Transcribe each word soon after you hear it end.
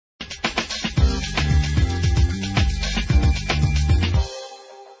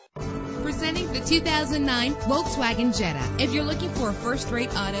2009 Volkswagen Jetta. If you're looking for a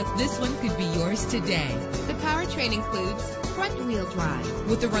first-rate auto, this one could be yours today. The powertrain includes front-wheel drive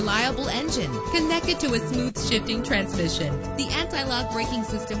with a reliable engine connected to a smooth shifting transmission. The anti-lock braking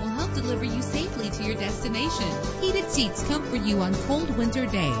system will help deliver you safely to your destination. Heated seats comfort you on cold winter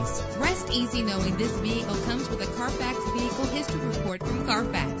days. Rest easy knowing this vehicle comes with a Carfax Vehicle History Report from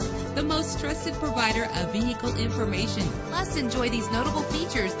Carfax, the most trusted provider of vehicle information. Plus, enjoy these notable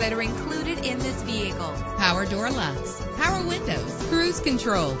features that are included in this vehicle: power door locks, power windows, cruise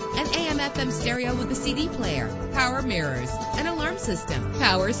control, an AM/FM stereo with a CD player, power mirrors, an alarm system,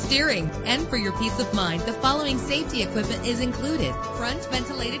 power steering. And for your peace of mind, the following safety equipment is included: front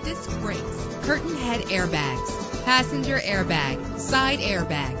ventilated disc brakes, curtain head airbags, passenger airbag, side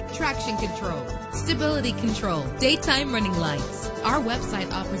airbag, traction control, stability control, daytime running lights. Our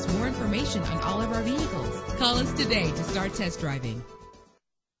website offers more information on all of our vehicles. Call us today to start test driving.